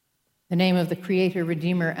In the name of the Creator,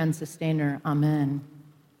 Redeemer, and Sustainer, amen.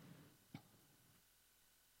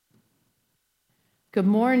 Good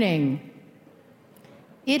morning.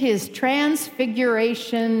 It is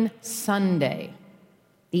Transfiguration Sunday,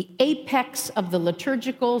 the apex of the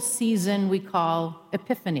liturgical season we call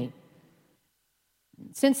Epiphany.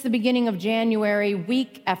 Since the beginning of January,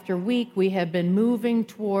 week after week, we have been moving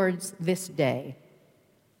towards this day.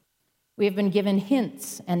 We have been given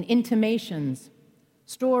hints and intimations,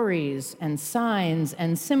 stories and signs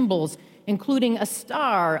and symbols, including a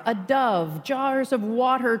star, a dove, jars of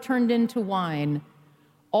water turned into wine,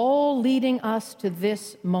 all leading us to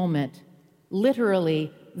this moment,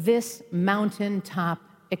 literally this mountaintop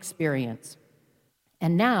experience.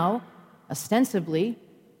 And now, ostensibly,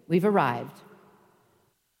 we've arrived.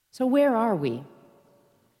 So where are we?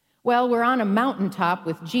 Well, we're on a mountaintop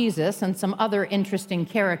with Jesus and some other interesting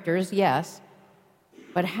characters, yes.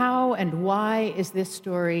 But how and why is this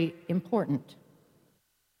story important?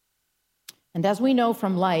 And as we know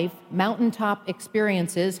from life, mountaintop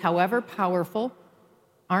experiences, however powerful,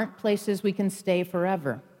 aren't places we can stay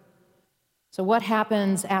forever. So what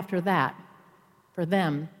happens after that for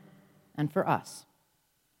them and for us?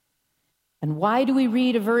 And why do we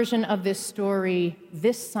read a version of this story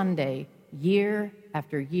this Sunday, year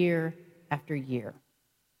after year after year?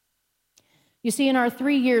 You see, in our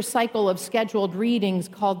 3-year cycle of scheduled readings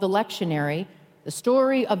called the lectionary, the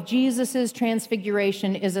story of Jesus'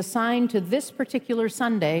 transfiguration is assigned to this particular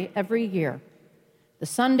Sunday every year, the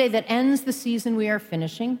Sunday that ends the season we are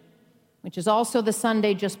finishing, which is also the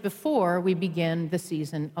Sunday just before we begin the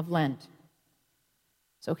season of Lent.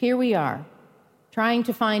 So here we are, trying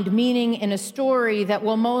to find meaning in a story that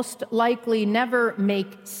will most likely never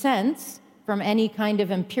make sense from any kind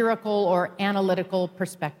of empirical or analytical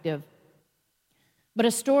perspective. But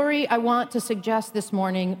a story I want to suggest this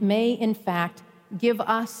morning may, in fact, give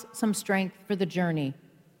us some strength for the journey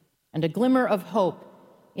and a glimmer of hope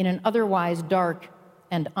in an otherwise dark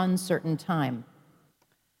and uncertain time.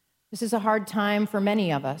 This is a hard time for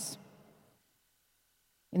many of us.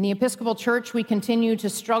 In the Episcopal Church, we continue to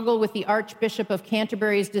struggle with the Archbishop of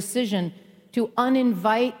Canterbury's decision to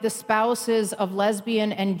uninvite the spouses of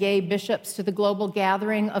lesbian and gay bishops to the global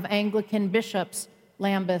gathering of Anglican bishops,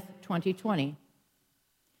 Lambeth 2020.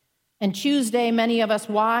 And Tuesday, many of us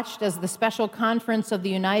watched as the special conference of the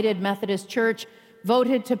United Methodist Church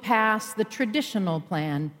voted to pass the traditional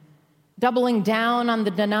plan, doubling down on the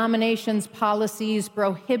denomination's policies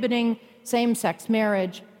prohibiting same-sex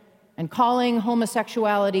marriage and calling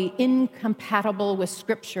homosexuality incompatible with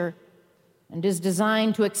Scripture, and is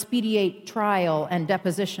designed to expedite trial and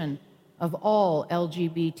deposition of all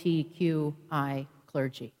LGBTQI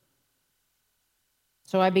clergy.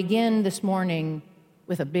 So I begin this morning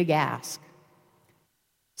with a big ask.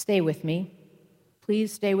 Stay with me.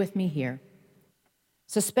 Please stay with me here.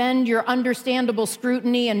 Suspend your understandable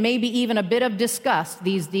scrutiny and maybe even a bit of disgust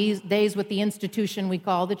these days with the institution we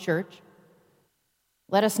call the church.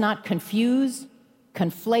 Let us not confuse,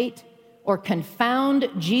 conflate, or confound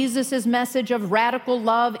Jesus' message of radical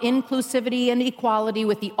love, inclusivity, and equality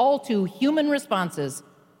with the all too human responses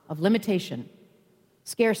of limitation,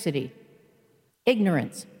 scarcity,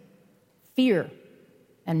 ignorance, fear,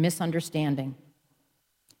 and misunderstanding.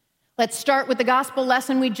 Let's start with the gospel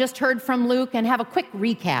lesson we just heard from Luke and have a quick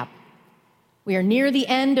recap. We are near the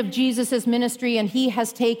end of Jesus' ministry, and he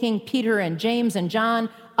has taken Peter and James and John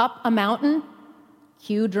up a mountain.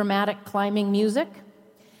 Cue dramatic climbing music.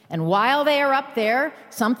 And while they are up there,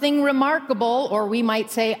 something remarkable, or we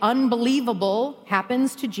might say unbelievable,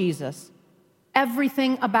 happens to Jesus.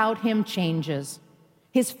 Everything about him changes.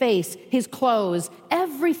 His face, his clothes,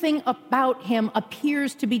 everything about him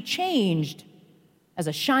appears to be changed as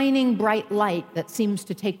a shining bright light that seems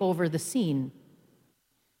to take over the scene.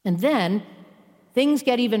 And then things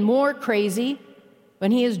get even more crazy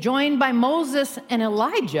when he is joined by Moses and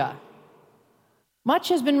Elijah. Much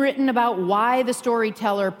has been written about why the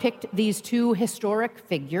storyteller picked these two historic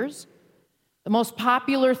figures. The most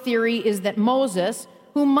popular theory is that Moses,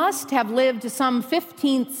 who must have lived some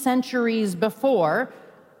 15th centuries before,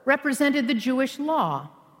 represented the Jewish law,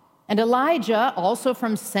 and Elijah, also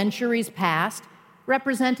from centuries past,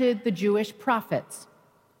 represented the Jewish prophets.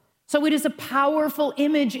 So it is a powerful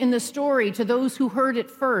image in the story to those who heard it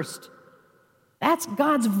first. That's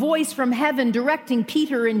God's voice from heaven directing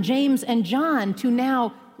Peter and James and John to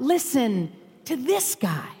now listen to this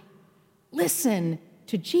guy. Listen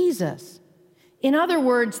to Jesus. In other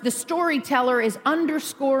words, the storyteller is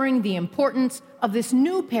underscoring the importance of this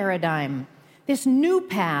new paradigm, this new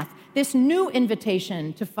path, this new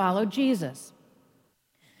invitation to follow Jesus.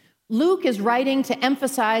 Luke is writing to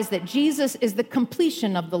emphasize that Jesus is the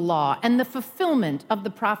completion of the law and the fulfillment of the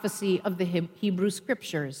prophecy of the Hebrew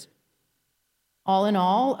Scriptures. All in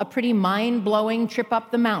all, a pretty mind-blowing trip up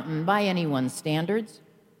the mountain by anyone's standards.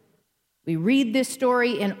 We read this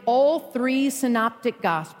story in all three synoptic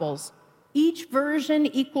Gospels, each version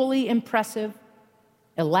equally impressive,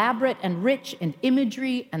 elaborate and rich in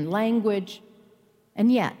imagery and language,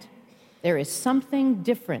 and yet there is something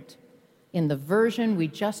different in the version we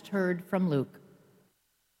just heard from Luke.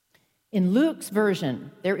 In Luke's version,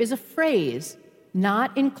 there is a phrase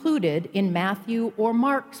not included in Matthew or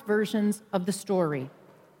Mark's versions of the story.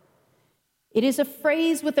 It is a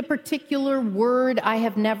phrase with a particular word I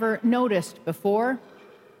have never noticed before,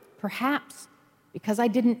 perhaps because I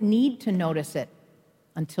didn't need to notice it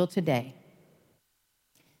until today.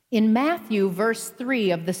 In Matthew, verse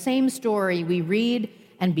 3 of the same story, we read,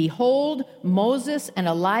 "And behold, Moses and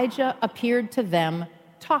Elijah appeared to them,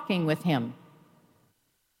 talking with him."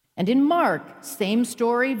 And in Mark, same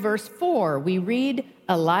story, verse 4, we read,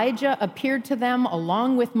 "Elijah appeared to them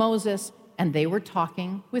along with Moses, and they were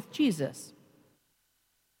talking with Jesus."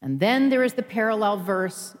 And then there is the parallel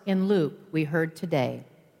verse in Luke we heard today.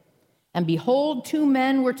 "And behold, two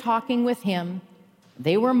men were talking with him.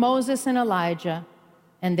 They were Moses and Elijah,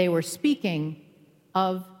 and they were speaking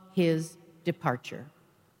of his departure."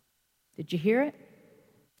 Did you hear it?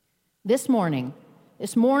 This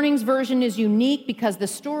morning's version is unique because the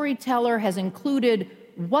storyteller has included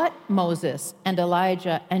what Moses and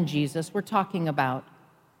Elijah and Jesus were talking about.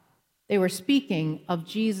 They were speaking of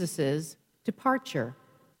Jesus' departure.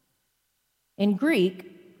 In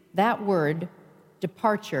Greek, that word,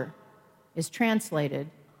 departure, is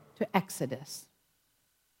translated to Exodus.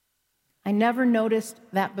 I never noticed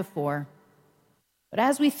that before. But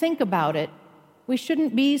as we think about it, we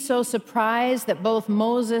shouldn't be so surprised that both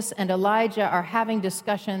Moses and Elijah are having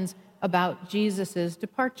discussions about Jesus'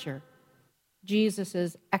 departure,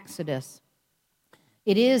 Jesus' exodus.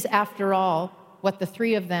 It is, after all, what the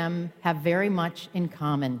three of them have very much in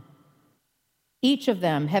common. Each of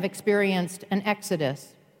them have experienced an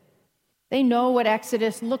exodus. They know what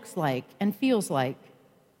exodus looks like and feels like.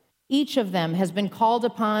 Each of them has been called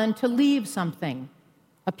upon to leave something,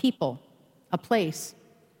 a people, a place,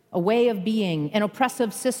 a way of being, an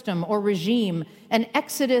oppressive system or regime, an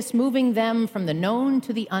exodus moving them from the known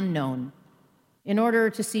to the unknown in order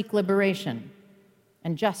to seek liberation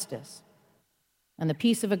and justice and the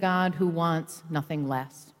peace of a God who wants nothing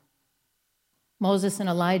less. Moses and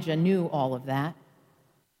Elijah knew all of that.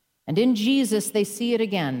 And in Jesus, they see it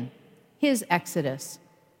again. His exodus,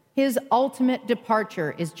 his ultimate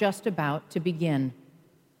departure is just about to begin.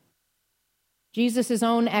 Jesus'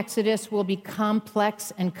 own exodus will be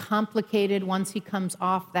complex and complicated once he comes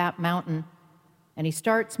off that mountain and he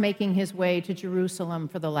starts making his way to Jerusalem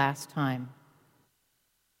for the last time.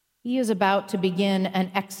 He is about to begin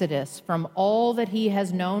an exodus from all that he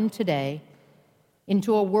has known today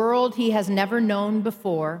into a world he has never known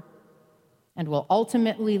before and will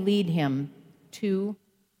ultimately lead him to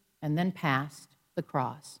and then past the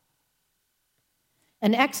cross.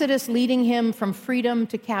 An exodus leading him from freedom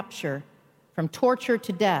to capture, from torture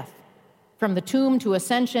to death, from the tomb to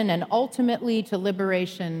ascension, and ultimately to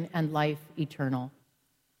liberation and life eternal.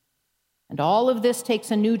 And all of this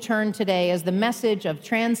takes a new turn today as the message of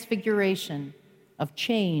transfiguration, of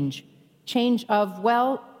change of,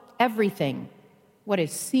 well, everything, what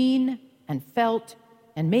is seen and felt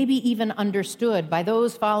and maybe even understood by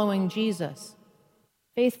those following Jesus,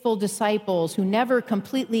 faithful disciples who never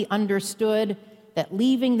completely understood that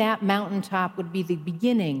leaving that mountaintop would be the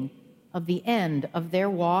beginning of the end of their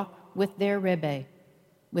walk with their Rebbe,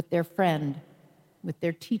 with their friend, with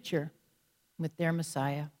their teacher, with their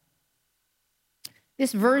Messiah.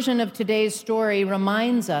 This version of today's story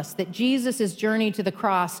reminds us that Jesus' journey to the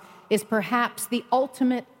cross is perhaps the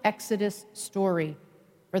ultimate Exodus story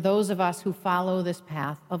for those of us who follow this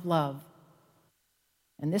path of love.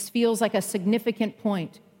 And this feels like a significant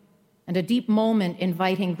point and a deep moment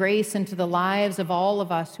inviting grace into the lives of all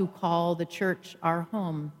of us who call the church our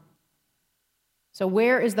home. So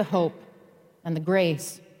where is the hope and the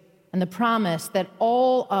grace and the promise that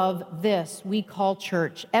all of this we call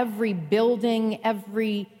church, every building,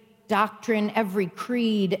 every doctrine, every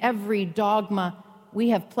creed, every dogma we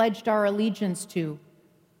have pledged our allegiance to,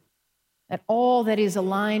 that all that is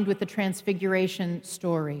aligned with the Transfiguration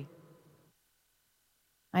story?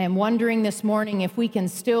 I am wondering this morning if we can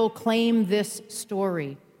still claim this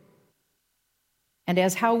story. And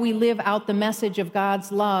as how we live out the message of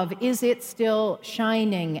God's love, is it still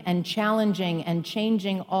shining and challenging and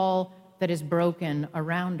changing all that is broken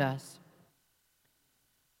around us?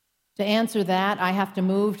 To answer that, I have to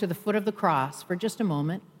move to the foot of the cross for just a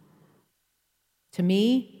moment. To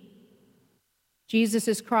me,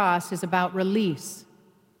 Jesus' cross is about release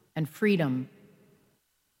and freedom.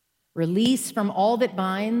 Release from all that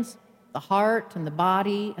binds the heart and the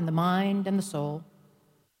body and the mind and the soul,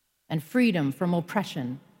 and freedom from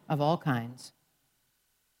oppression of all kinds.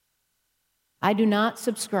 I do not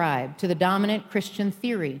subscribe to the dominant Christian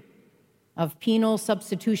theory of penal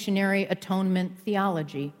substitutionary atonement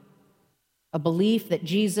theology, a belief that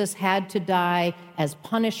Jesus had to die as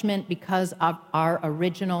punishment because of our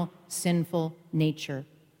original sinful nature.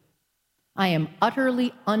 I am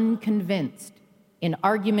utterly unconvinced in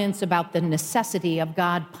arguments about the necessity of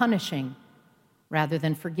God punishing rather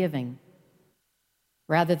than forgiving,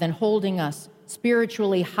 rather than holding us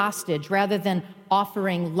spiritually hostage, rather than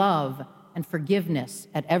offering love and forgiveness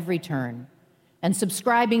at every turn, and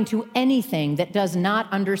subscribing to anything that does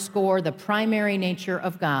not underscore the primary nature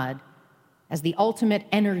of God as the ultimate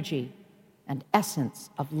energy and essence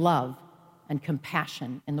of love and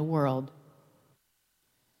compassion in the world.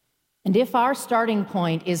 And if our starting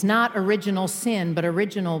point is not original sin, but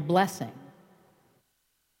original blessing,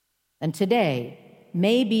 then today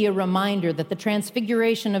may be a reminder that the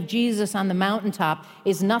transfiguration of Jesus on the mountaintop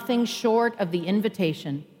is nothing short of the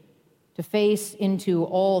invitation to face into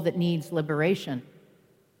all that needs liberation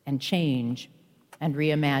and change and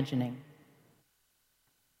reimagining.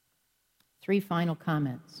 3 final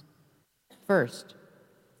comments. First,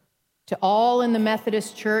 to all in the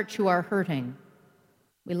Methodist Church who are hurting,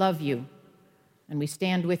 we love you, and we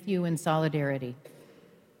stand with you in solidarity.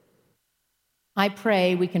 I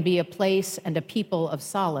pray we can be a place and a people of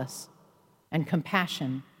solace and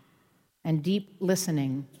compassion and deep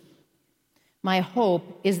listening. My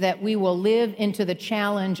hope is that we will live into the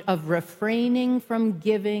challenge of refraining from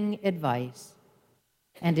giving advice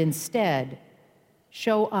and instead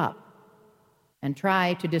show up and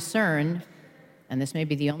try to discern, and this may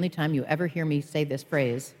be the only time you ever hear me say this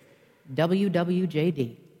phrase,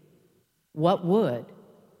 WWJD. What would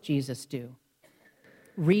Jesus do?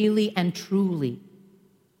 Really and truly,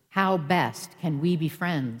 how best can we be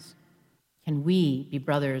friends? Can we be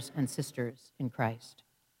brothers and sisters in Christ?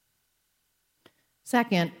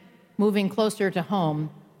 Second, moving closer to home,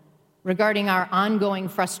 regarding our ongoing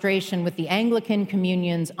frustration with the Anglican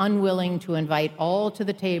Communion's unwilling to invite all to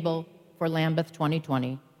the table for Lambeth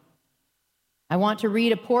 2020, I want to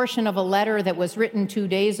read a portion of a letter that was written 2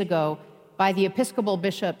 days ago by the Episcopal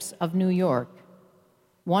bishops of New York,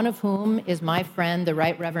 one of whom is my friend, the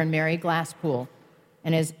Right Reverend Mary Glasspool,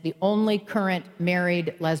 and is the only current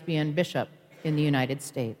married lesbian bishop in the United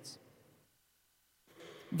States.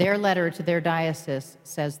 Their letter to their diocese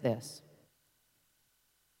says this: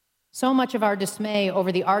 so much of our dismay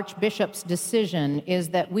over the Archbishop's decision is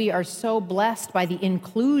that we are so blessed by the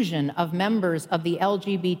inclusion of members of the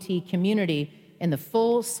LGBT community in the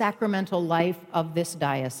full sacramental life of this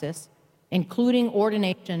diocese, including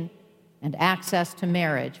ordination and access to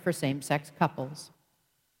marriage for same-sex couples.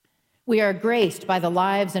 We are graced by the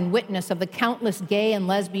lives and witness of the countless gay and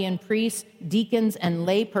lesbian priests, deacons, and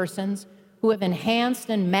laypersons who have enhanced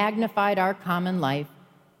and magnified our common life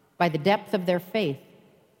by the depth of their faith,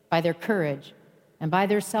 by their courage, and by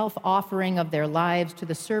their self-offering of their lives to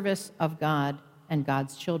the service of God and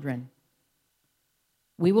God's children.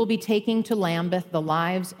 We will be taking to Lambeth the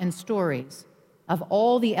lives and stories of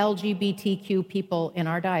all the LGBTQ people in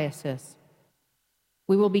our diocese.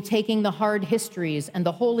 We will be taking the hard histories and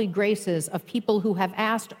the holy graces of people who have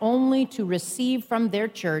asked only to receive from their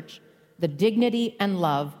church the dignity and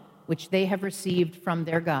love which they have received from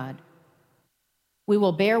their God. We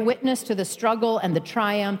will bear witness to the struggle and the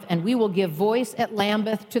triumph, and we will give voice at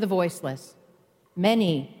Lambeth to the voiceless,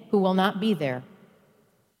 many who will not be there.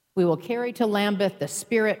 We will carry to Lambeth the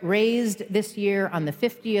spirit raised this year on the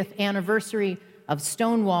 50th anniversary of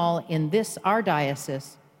Stonewall in this, our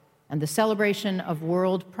diocese, and the celebration of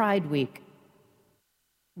World Pride Week.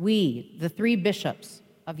 We, the 3 bishops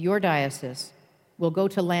of your diocese, will go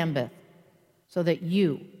to Lambeth so that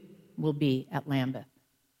you will be at Lambeth.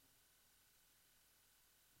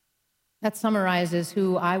 That summarizes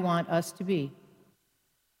who I want us to be.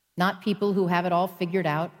 Not people who have it all figured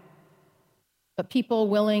out, but people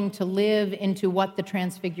willing to live into what the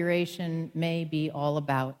Transfiguration may be all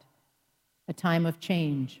about. A time of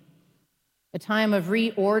change, a time of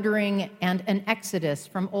reordering and an exodus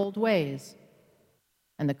from old ways,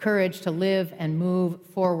 and the courage to live and move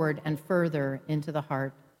forward and further into the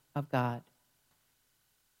heart of God.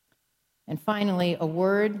 And finally, a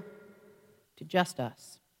word to just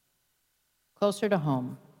us, closer to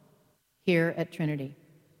home, here at Trinity.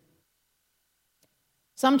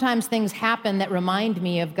 Sometimes things happen that remind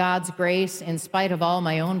me of God's grace in spite of all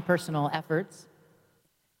my own personal efforts.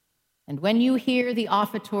 And when you hear the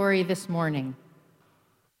offertory this morning,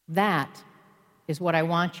 that is what I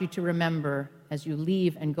want you to remember as you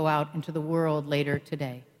leave and go out into the world later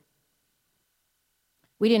today.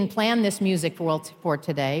 We didn't plan this music for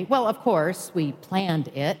today. Well, of course, we planned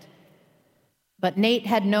it. But Nate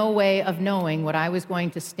had no way of knowing what I was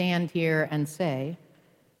going to stand here and say,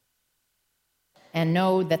 and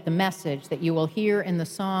know that the message that you will hear in the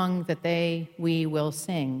song that we will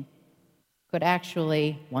sing could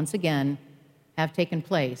actually, once again, have taken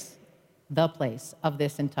place, the place of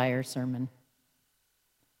this entire sermon.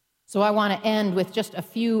 So I want to end with just a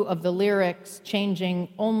few of the lyrics, changing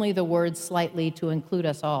only the words slightly to include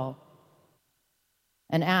us all,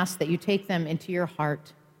 and ask that you take them into your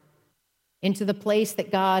heart, into the place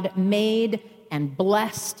that God made and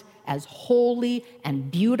blessed as holy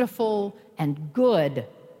and beautiful and good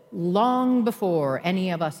long before any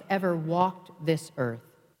of us ever walked this earth,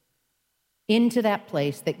 into that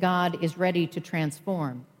place that God is ready to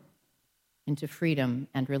transform into freedom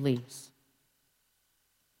and release.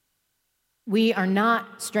 We are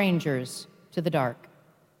not strangers to the dark.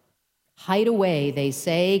 Hide away, they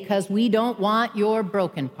say, because we don't want your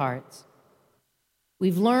broken parts.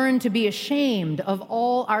 We've learned to be ashamed of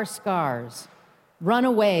all our scars. Run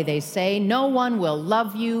away, they say. No one will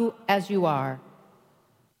love you as you are.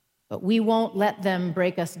 But we won't let them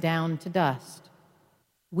break us down to dust.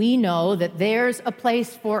 We know that there's a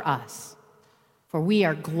place for us, for we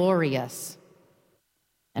are glorious.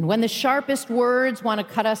 And when the sharpest words want to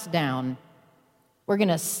cut us down, we're going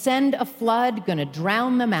to send a flood, going to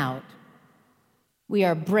drown them out. We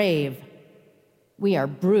are brave. We are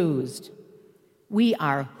bruised. We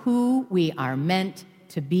are who we are meant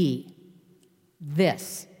to be.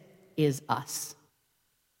 This is us.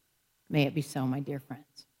 May it be so, my dear friend.